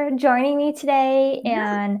for joining me today,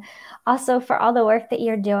 and also for all the work that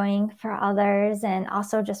you're doing for others, and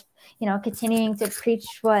also just, continuing to preach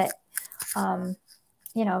what,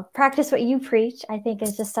 practice what you preach. I think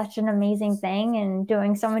is just such an amazing thing, and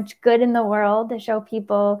doing so much good in the world to show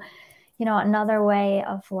people, another way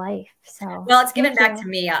of life. So Well, it's given thank back you. to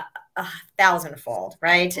me a thousandfold,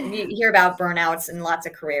 right? And you hear about burnouts in lots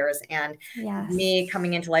of careers, and Yes. me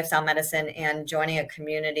coming into lifestyle medicine and joining a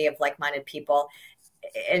community of like-minded people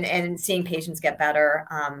and seeing patients get better,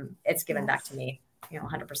 it's given back to Yes. me,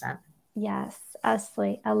 100%. Yes,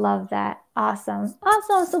 absolutely. I love that. Awesome.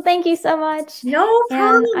 Awesome. So thank you so much. No And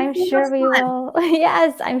problem. I'm So much sure we fun. will,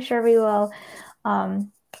 yes, I'm sure we will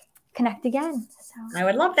connect again. So I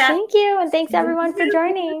would love that. thank you. And thanks Thank everyone for you.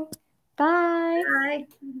 joining. Bye. Bye.